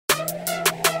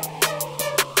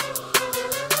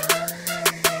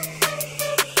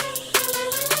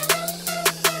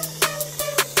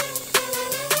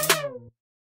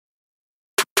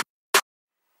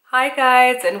Hi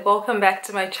guys, and welcome back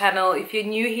to my channel. If you're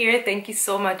new here, thank you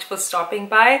so much for stopping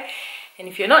by, and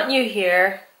if you're not new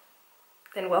here,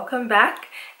 then welcome back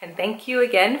and thank you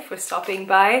again for stopping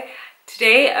by.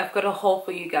 Today I've got a haul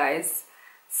for you guys.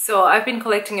 So I've been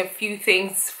collecting a few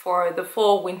things for the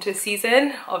fall winter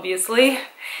season, obviously,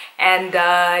 and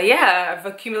yeah, I've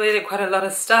accumulated quite a lot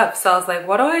of stuff. So I was like,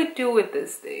 what do I do with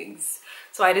these things?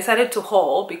 So I decided to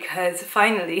haul because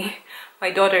finally my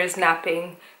daughter is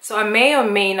napping. So I may or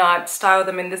may not style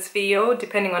them in this video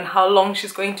depending on how long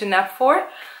she's going to nap for.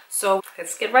 So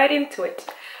let's get right into it.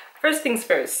 First things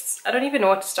first, I don't even know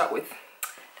what to start with.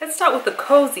 Let's start with the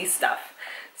cozy stuff.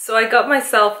 So I got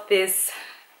myself this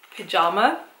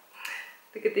pajama.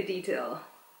 Look at the detail.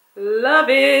 Love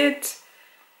it.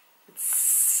 It's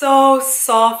so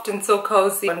soft and so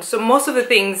cozy. So most of the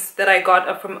things that I got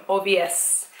are from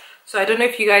OVS. So I don't know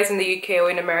if you guys in the UK or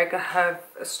in America have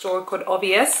a store called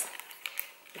OVS.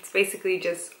 It's basically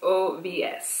just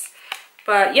OVS.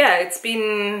 But yeah, it's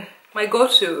been my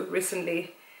go-to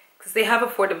recently because they have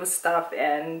affordable stuff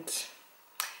and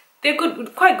they're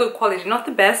good, quite good quality. Not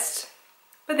the best,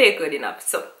 but they're good enough.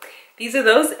 So these are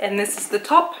those, and this is the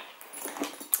top.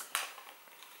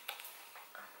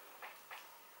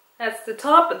 That's the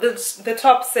top. The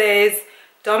top says,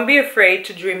 "Don't be afraid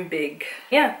to dream big."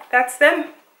 Yeah, that's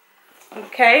them.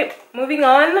 Okay, moving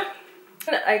on.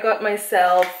 I got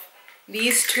myself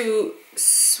these two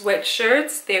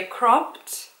sweatshirts. They're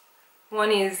cropped.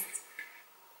 One is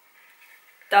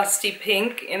dusty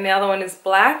pink and the other one is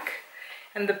black.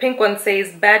 And the pink one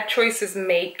says, "Bad choices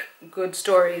make good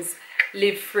stories.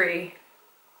 Live free."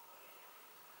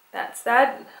 That's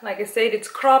that. Like I said, it's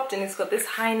cropped and it's got this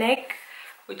high neck,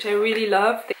 which I really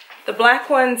love. The black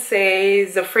one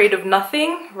says "Afraid of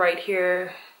Nothing" right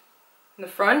here in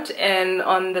the front, and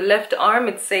on the left arm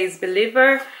it says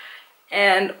 "Believer,"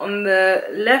 and on the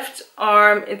left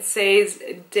arm it says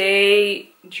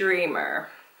 "Daydreamer."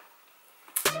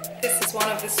 This is one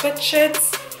of the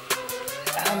sweatshirts,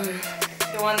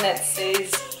 the one that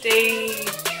says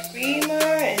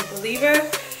 "Daydreamer" and "Believer."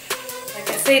 Like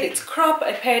I said, it's crop.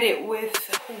 I paired it with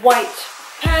white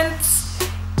pants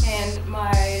and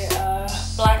my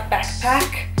black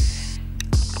backpack.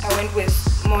 I went with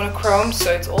monochrome,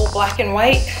 so it's all black and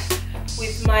white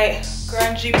with my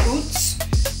grungy boots.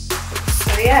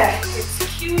 So yeah, it's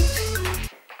cute.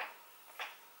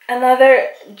 Another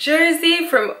jersey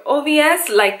from OVS,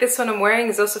 like this one I'm wearing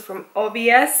is also from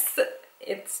OVS.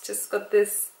 It's just got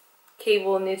this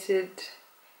cable knitted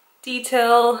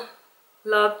detail.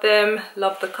 Love them,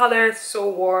 love the color, so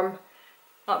warm,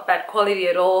 not bad quality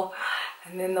at all.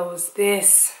 And then there was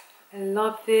this. I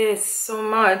love this so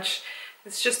much.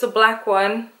 It's just a black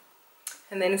one,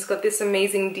 and then it's got this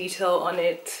amazing detail on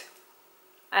it.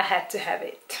 I had to have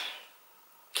it.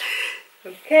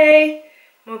 Okay,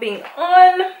 moving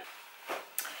on.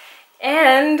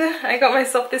 And I got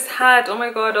myself this hat. Oh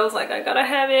my god, I was like, I gotta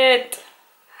have it.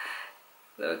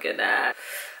 Look at that.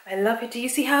 I love it. Do you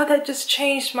see how that just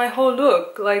changed my whole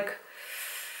look? Like,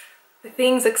 the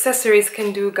things accessories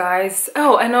can do, guys.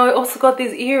 Oh, and I also got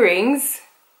these earrings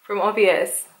from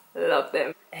OVS. Love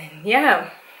them. And yeah,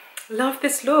 love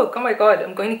this look. Oh my god,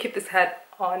 I'm going to keep this hat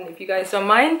on if you guys don't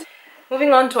mind.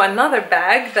 Moving on to another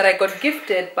bag that I got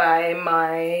gifted by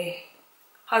my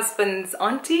husband's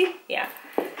auntie. Yeah,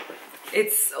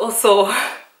 it's also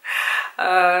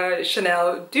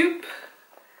Chanel dupe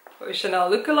or Chanel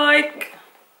lookalike.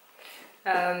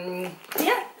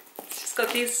 Yeah, it's just got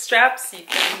these straps. You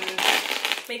can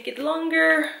make it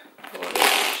longer or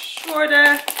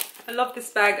shorter. I love this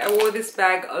bag. I wore this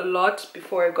bag a lot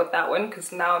before I got that one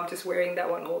because now I'm just wearing that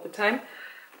one all the time.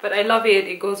 But I love it.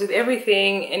 It goes with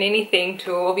everything and anything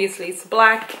too. Obviously it's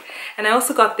black. And I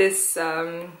also got this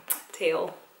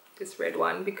tail, this red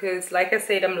one, because like I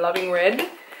said, I'm loving red.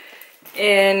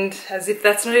 And as if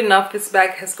that's not enough, this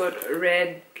bag has got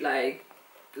red like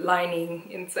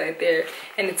lining inside there,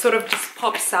 and it sort of just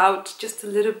pops out just a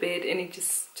little bit, and it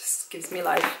just gives me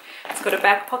life. It's got a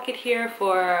back pocket here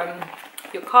for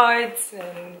your cards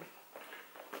and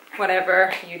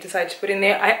whatever you decide to put in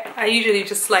there. I usually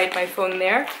just slide my phone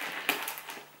there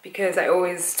because I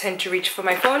always tend to reach for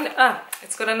my phone.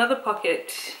 It's got another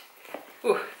pocket.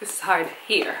 Ooh, this is hard.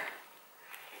 Here.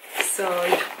 So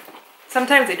yeah,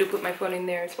 sometimes I do put my phone in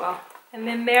there as well, and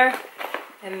then there,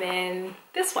 and then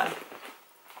this one.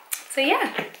 So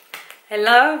yeah, I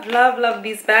love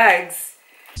these bags.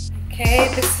 Okay,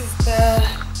 this is the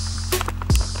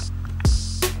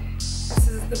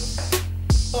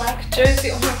black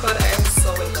jersey. Oh my god, I am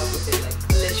so in love with it. Like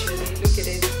literally, look at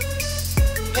it.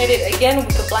 Paired it again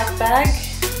with the black bag,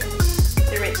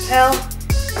 the red tail,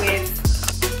 with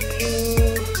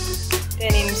blue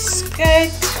denim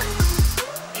skirt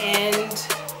and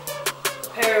a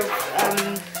pair of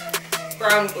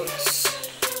brown boots.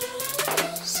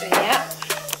 So yeah,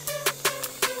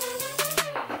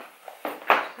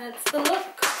 that's the look.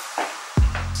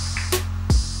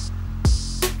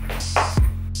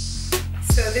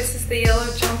 So this is the yellow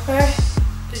jumper,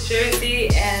 the jersey,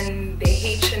 and the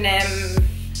H&M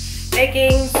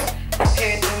leggings. I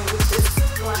paired them with this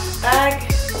black bag,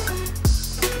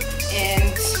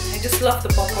 and I just love the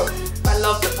pop of. I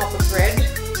love the pop of red.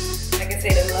 Like I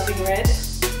said, I'm loving red.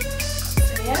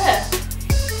 So yeah,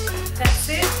 that's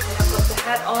it. I've got the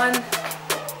hat on.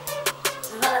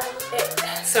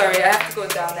 Sorry, I have to go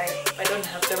down. I don't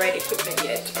have the right equipment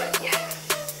yet, but yeah,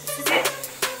 this is it.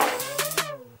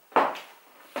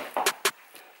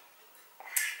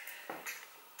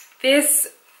 This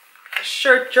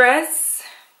shirt dress,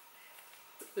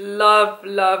 love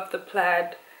the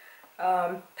plaid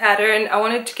pattern. I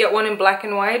wanted to get one in black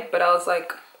and white, but I was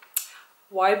like,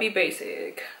 why be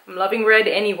basic? I'm loving red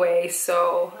anyway,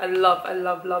 so I love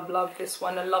this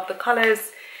one. I love the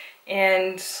colors,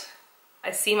 and I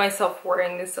see myself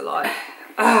wearing this a lot.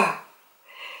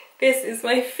 This is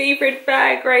my favorite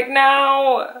bag right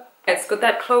now. It's got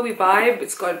that Chloe vibe.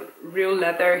 It's got real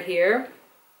leather here.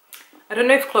 I don't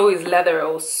know if Chloe is leather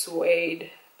or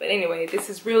suede, but anyway, this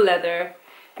is real leather,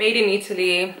 made in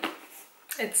Italy.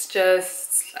 It's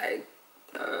just like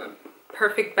a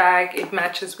perfect bag. It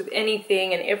matches with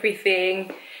anything and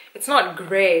everything. It's not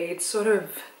gray, it's sort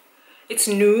of, it's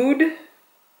nude.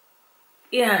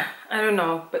 Yeah, I don't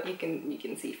know, but you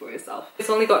can see for yourself. It's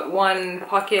only got one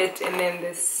pocket, and then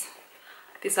this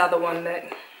other one that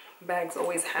bags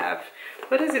always have.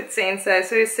 What does it say inside?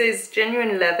 So it says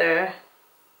genuine leather,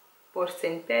 borsa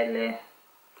in pelle,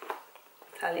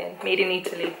 Italian, made in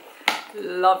Italy.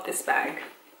 Love this bag.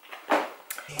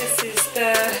 This is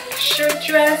the shirt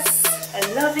dress. I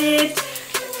love it.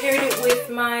 I paired it with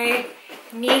my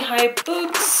knee-high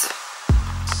boots.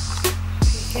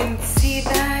 You can see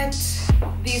that.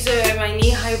 These are my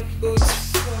knee-high boots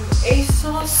from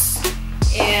ASOS,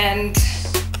 and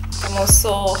I'm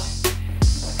also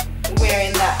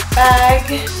wearing that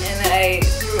bag, and I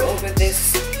threw over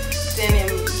this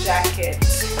denim jacket.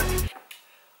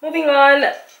 Moving on,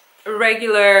 a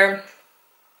regular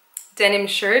denim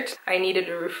shirt. I needed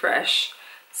a refresh,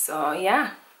 so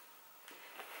yeah,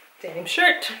 denim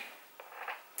shirt.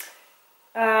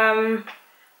 Again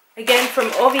from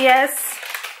OVS.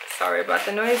 Sorry about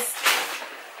the noise.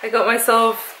 I got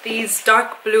myself these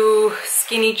dark blue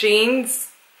skinny jeans.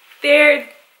 They're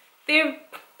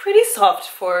pretty soft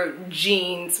for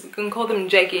jeans. We can call them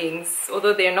jeggings,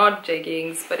 although they're not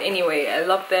jeggings. But anyway, I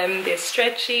love them. They're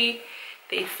stretchy.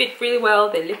 They fit really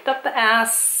well. They lift up the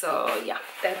ass. So yeah,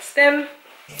 that's them.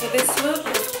 For this look,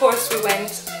 of course, we went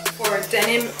for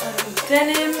denim on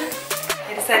denim.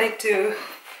 I decided to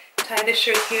tie the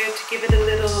shirt here to give it a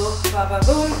little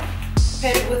ba-ba-boom.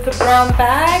 Paired it with the brown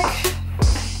bag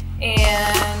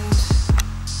and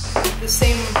the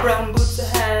same brown boots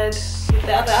I had with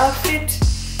the other outfit.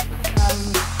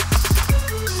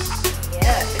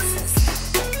 Yeah, this is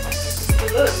the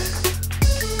look.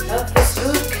 Love this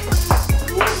look.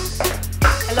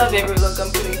 I love every look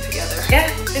I'm putting together. Yeah,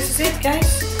 this is it,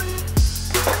 guys.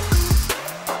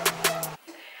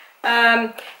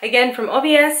 Again from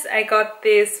OVS, I got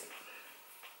this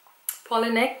polo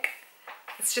neck.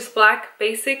 It's just black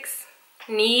basics.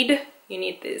 You need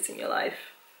this in your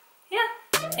life. Yeah.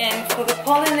 And for the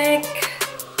polo neck,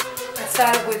 I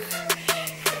started with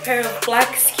a pair of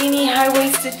black skinny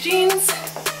high-waisted jeans,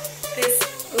 this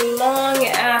long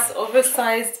ass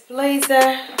oversized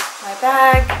blazer, my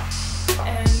bag,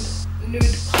 and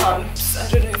nude pumps. I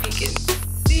don't know if you can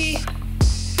see,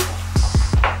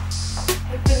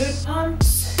 with the nude pumps.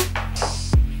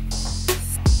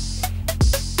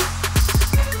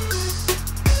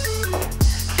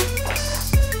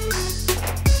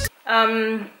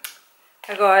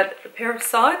 I got a pair of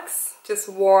socks, just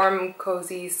warm,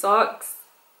 cozy socks.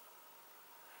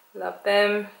 Love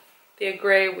them. They're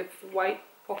grey with white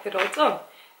polka dots. Oh,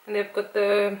 and they've got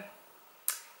the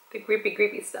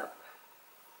grippy stuff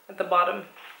at the bottom,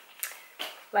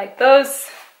 like those.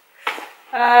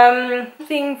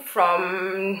 Thing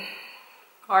from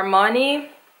Armani,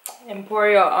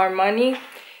 Emporio Armani.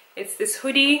 It's this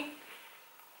hoodie.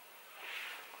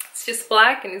 It's just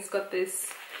black, and it's got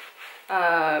this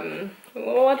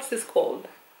what's this called?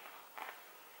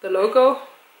 The logo,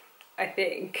 I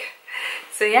think.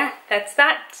 So yeah, that's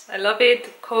that. I love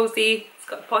it. Cozy, It's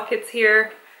got pockets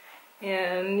here,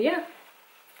 and yeah.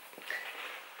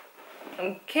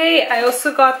 Okay, I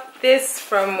also got this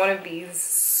from one of these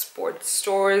sports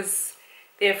stores.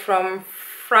 They're from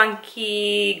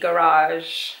Frankie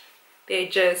Garage. They're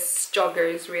just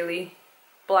joggers, really.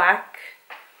 Black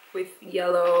with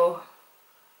yellow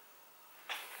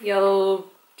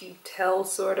detail,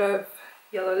 sort of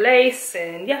yellow lace,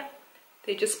 and yeah,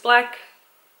 they're just black.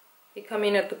 They come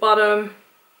in at the bottom.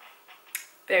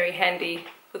 Very handy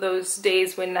for those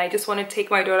days when I just want to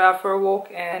take my daughter out for a walk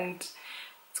and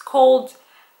it's cold,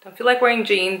 don't feel like wearing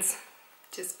jeans.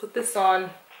 Just put this on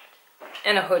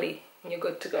and a hoodie and you're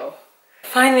good to go.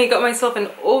 Finally got myself an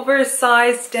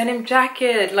oversized denim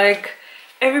jacket. Like,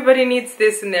 everybody needs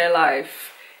this in their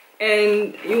life,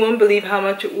 and you won't believe how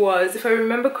much it was. If I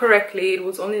remember correctly, it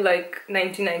was only like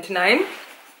 $19.99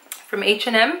 from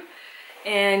H&M.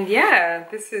 And yeah,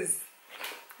 this is,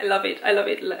 I love it, I love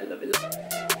it, I love it.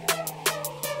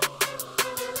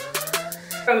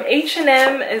 From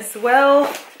H&M as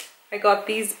well, I got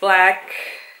these black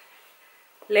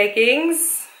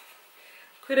leggings.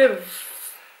 Could have,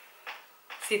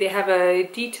 see, they have a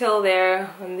detail there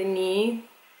on the knee.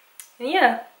 And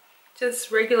yeah,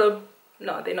 just regular,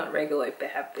 no, they're not regular if they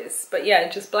have this, but yeah,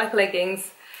 just black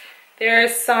leggings. They're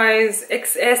size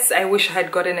XS. I wish I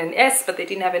had gotten an S, but they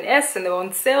didn't have an S and they were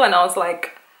on sale, and I was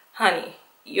like, honey,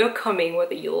 you're coming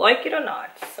whether you like it or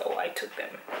not. So I took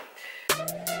them.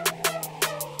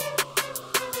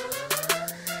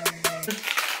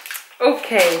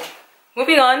 Okay,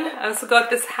 moving on. I also got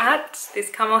this hat, this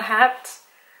camel hat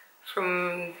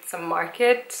from some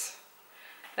market.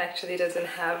 It actually doesn't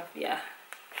have, yeah,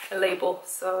 a label.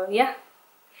 So yeah,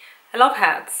 I love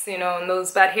hats, you know. On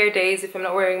those bad hair days, if I'm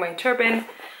not wearing my turban,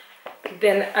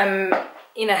 then I'm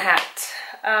in a hat.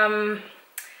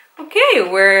 Okay,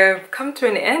 we've come to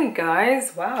an end,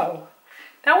 guys. Wow,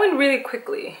 that went really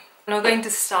quickly. I'm now going to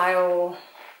style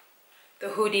the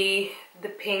hoodie, the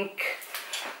pink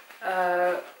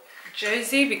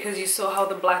jersey, because you saw how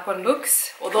the black one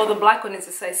looks. Although the black one is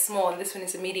a size small and this one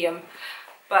is a medium,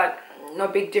 but no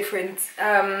big difference.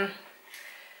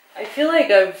 I feel like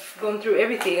I've gone through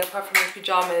everything apart from the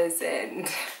pajamas and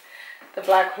the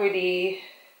black hoodie.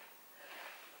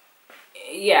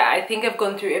 Yeah, I think I've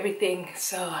gone through everything,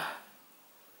 so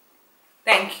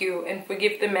thank you and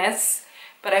forgive the mess.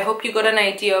 But I hope you got an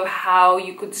idea of how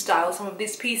you could style some of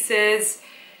these pieces.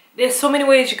 There's so many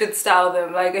ways you could style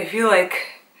them. Like, I feel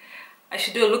like I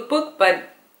should do a lookbook,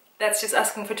 but that's just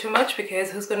asking for too much,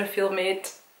 because who's gonna film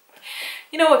it?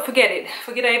 You know what, forget it.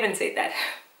 Forget I even said that.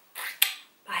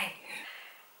 Bye.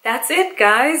 That's it,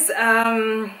 guys.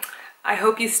 I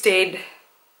hope you stayed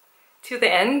to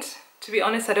the end. To be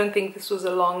honest, I don't think this was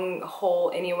a long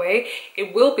haul anyway.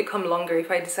 It will become longer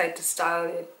if I decide to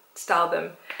style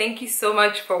them. Thank you so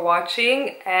much for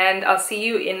watching, and I'll see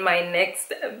you in my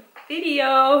next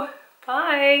video.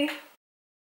 Bye.